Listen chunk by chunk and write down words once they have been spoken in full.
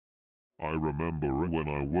I remember when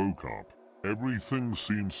I woke up, everything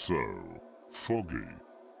seemed so foggy.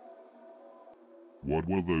 What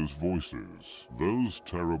were those voices? Those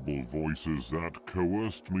terrible voices that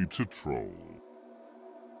coerced me to troll.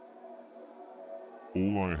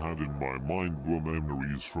 All I had in my mind were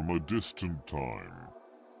memories from a distant time.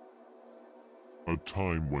 A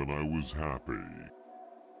time when I was happy.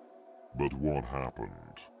 But what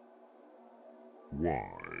happened?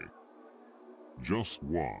 Why? Just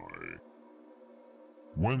why?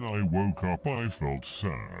 When I woke up I felt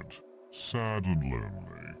sad and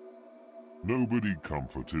lonely. Nobody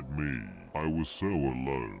comforted me, I was so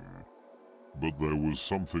alone. But there was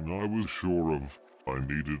something I was sure of, I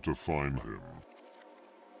needed to find him.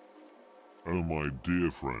 Oh my dear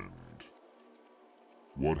friend.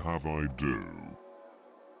 What have I do?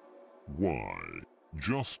 Why?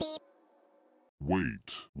 Just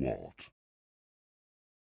wait, what?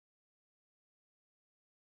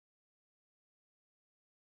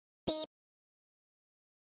 Beep.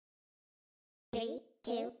 3,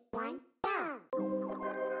 2, 1, go!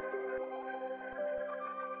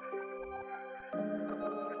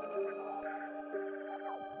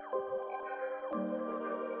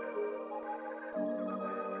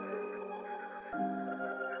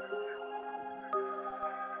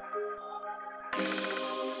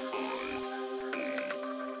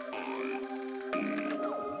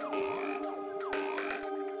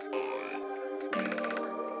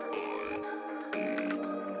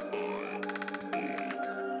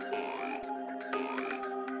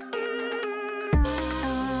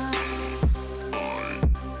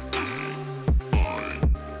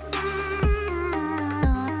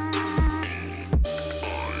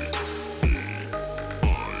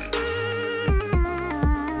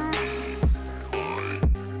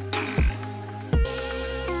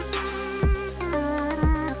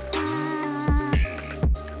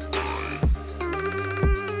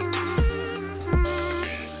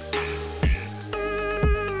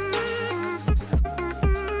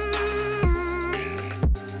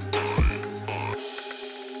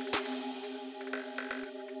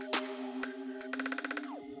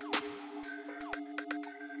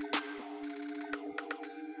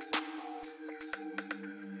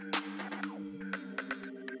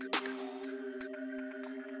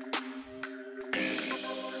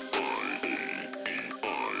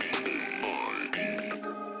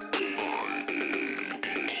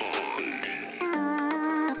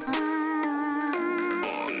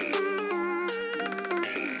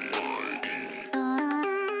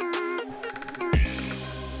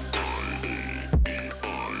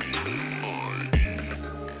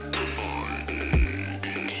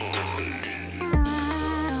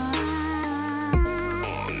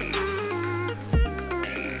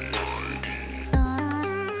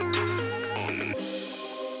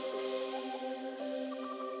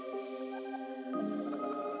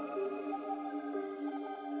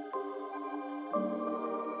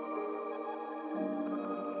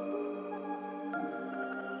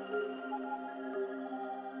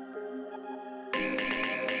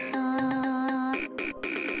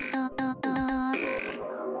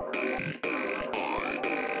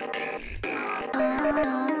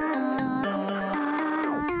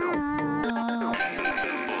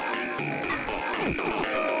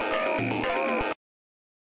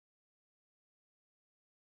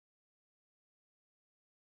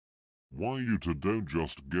 Why you two don't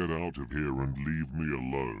just get out of here and leave me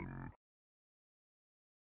alone?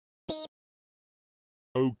 Beep.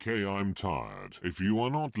 Okay, I'm tired. If you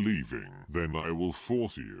are not leaving, then I will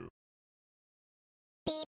force you.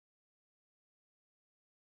 Beep.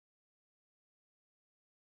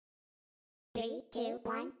 3, 2,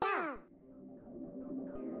 1, go!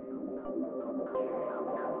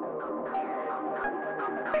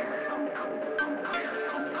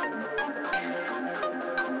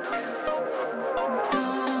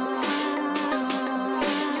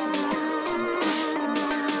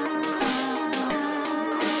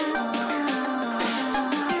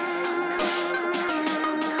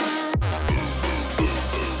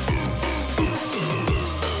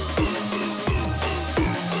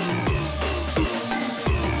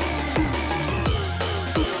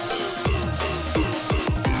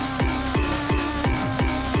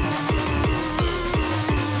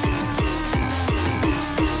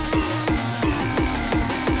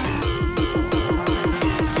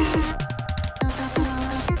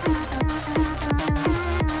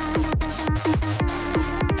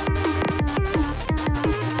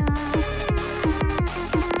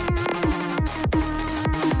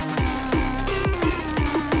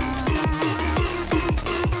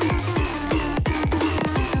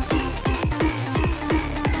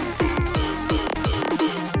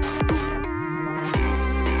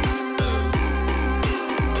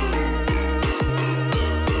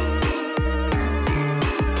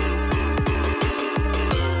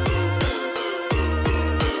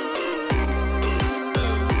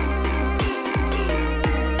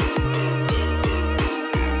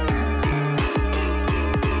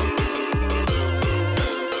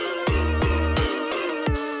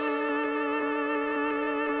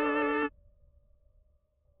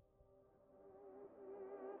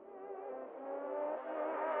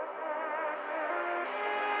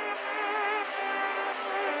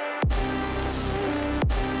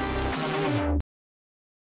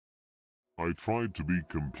 I tried to be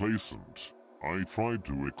complacent. I tried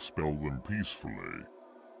to expel them peacefully.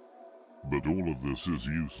 But all of this is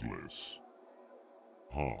useless.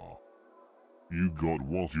 Ha. You got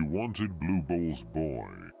what you wanted, Blueballs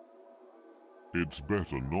boy. It's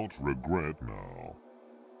better not regret now.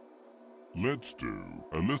 Let's do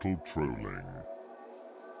a little trolling.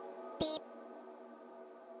 Beep.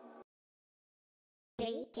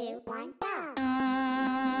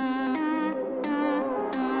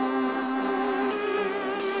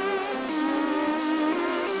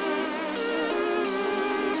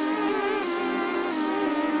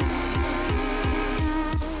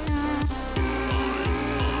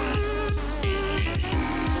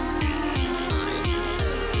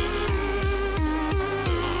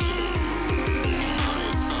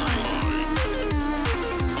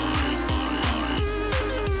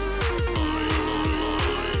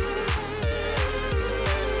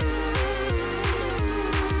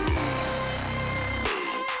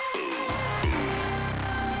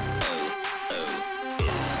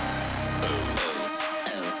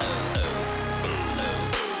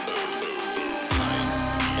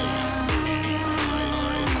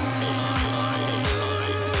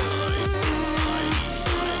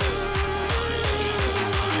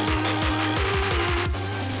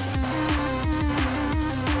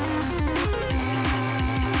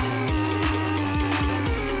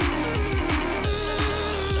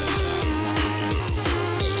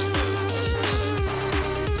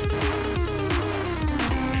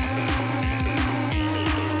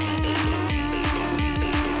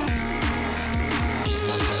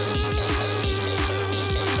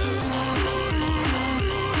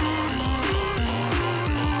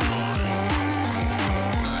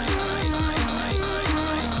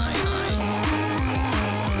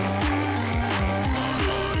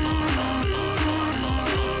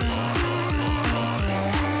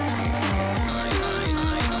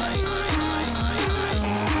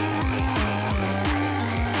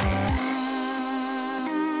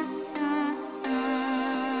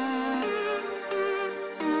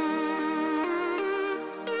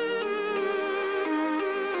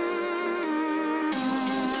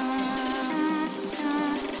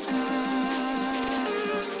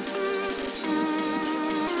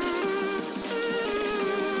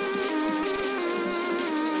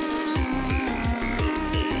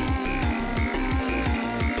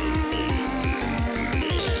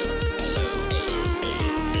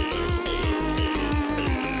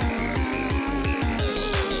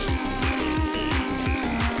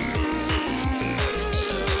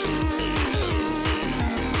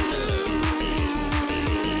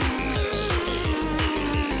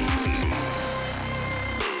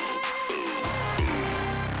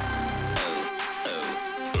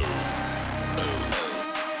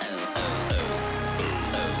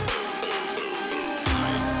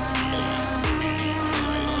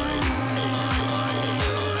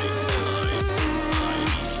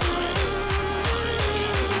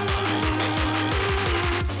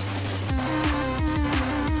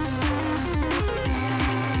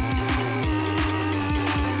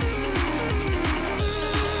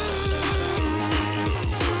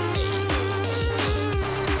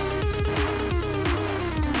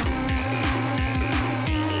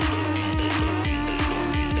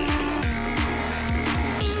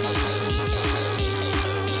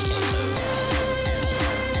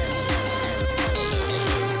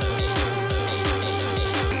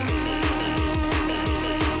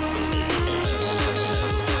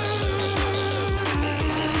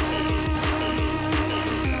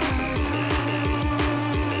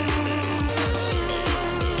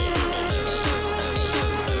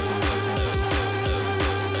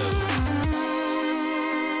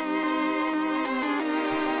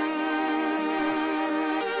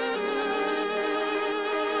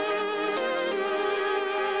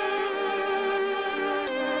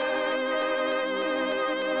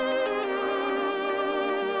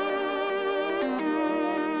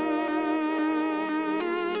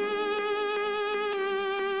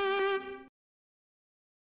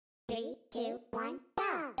 3, 2, 1,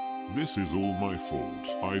 go! This is all my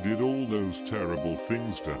fault. I did all those terrible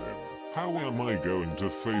things to him. How am I going to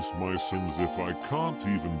face my sins if I can't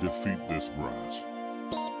even defeat this brat?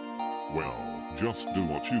 Beep. Well, just do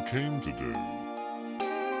what you came to do.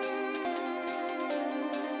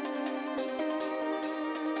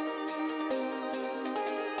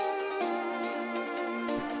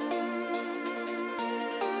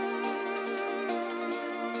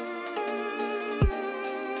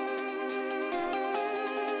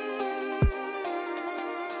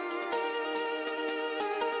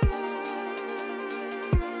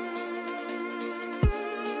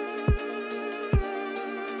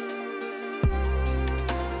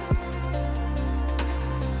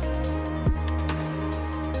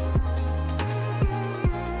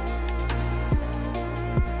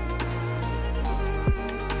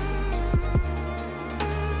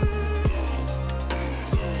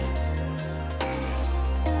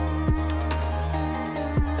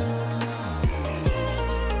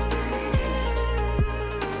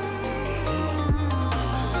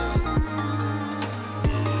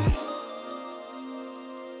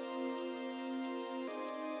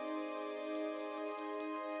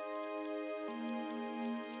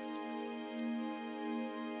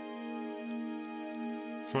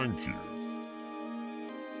 Thank you.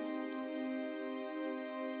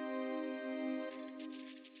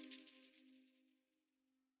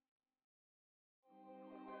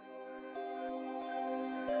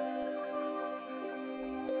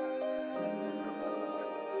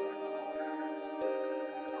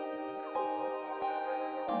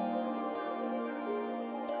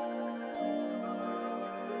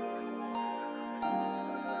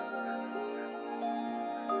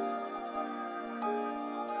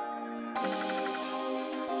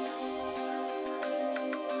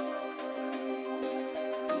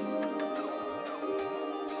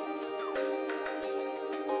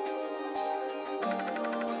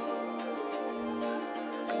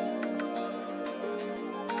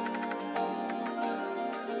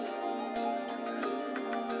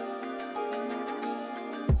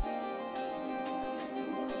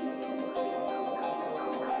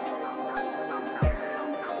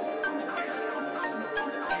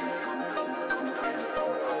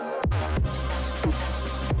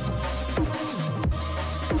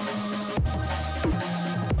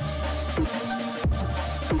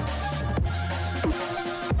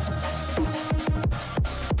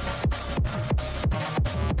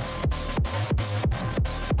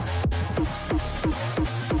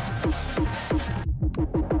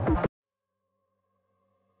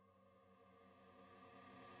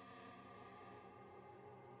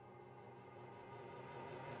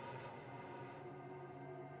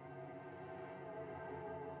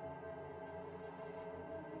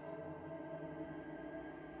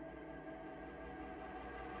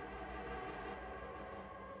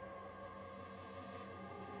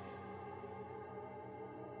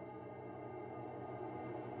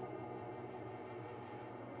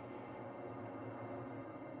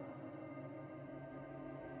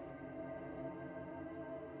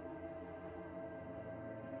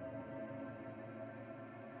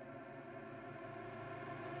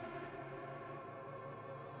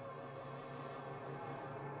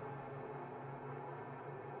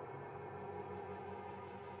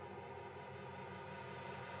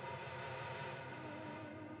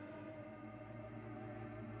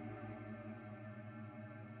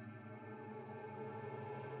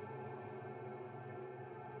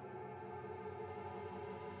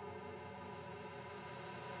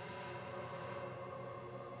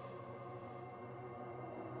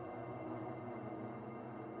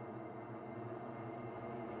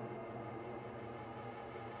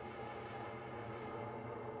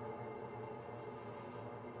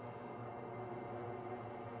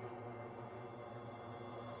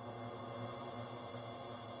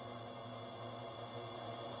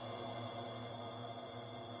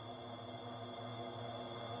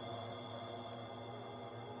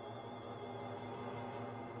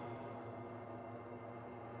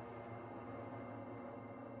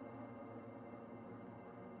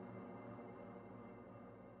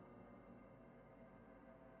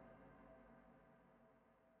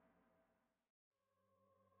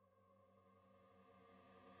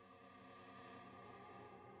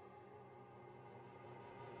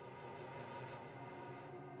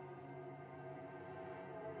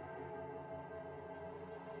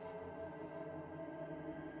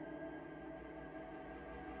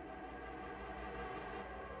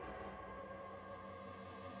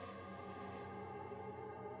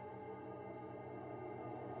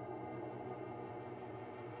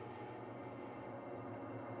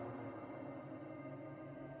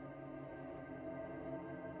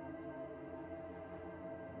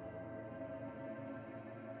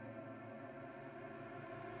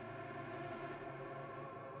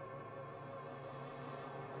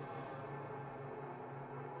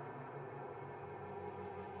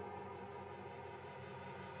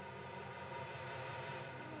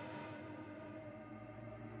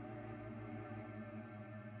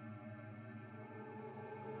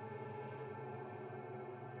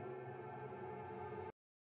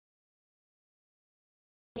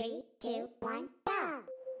 Three, two, one.